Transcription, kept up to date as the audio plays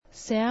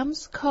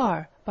Sam's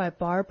Car by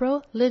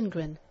Barbara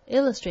Lindgren,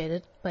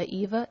 illustrated by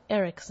Eva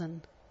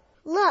Erickson.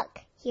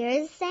 Look,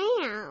 here's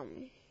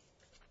Sam.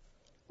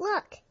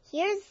 Look,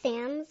 here's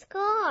Sam's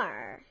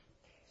car.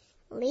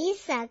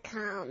 Lisa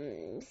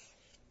comes.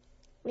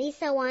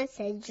 Lisa wants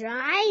to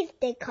drive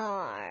the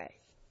car.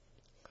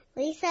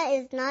 Lisa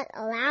is not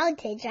allowed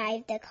to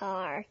drive the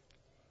car.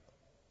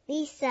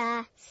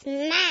 Lisa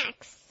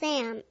smacks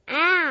Sam.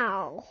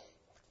 Ow!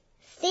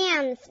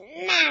 Sam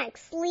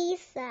smacks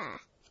Lisa.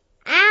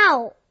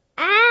 Ow!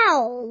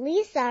 Ow!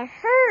 Lisa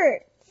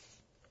hurts.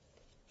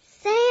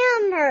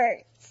 Sam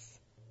hurts.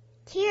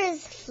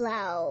 Tears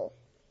flow.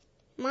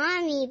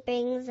 Mommy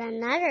brings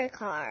another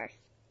car.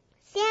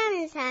 Sam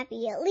is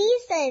happy.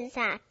 Lisa is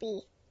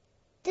happy.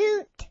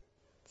 Toot,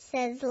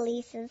 says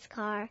Lisa's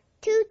car.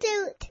 Toot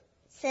toot,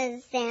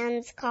 says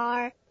Sam's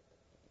car.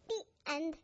 The end.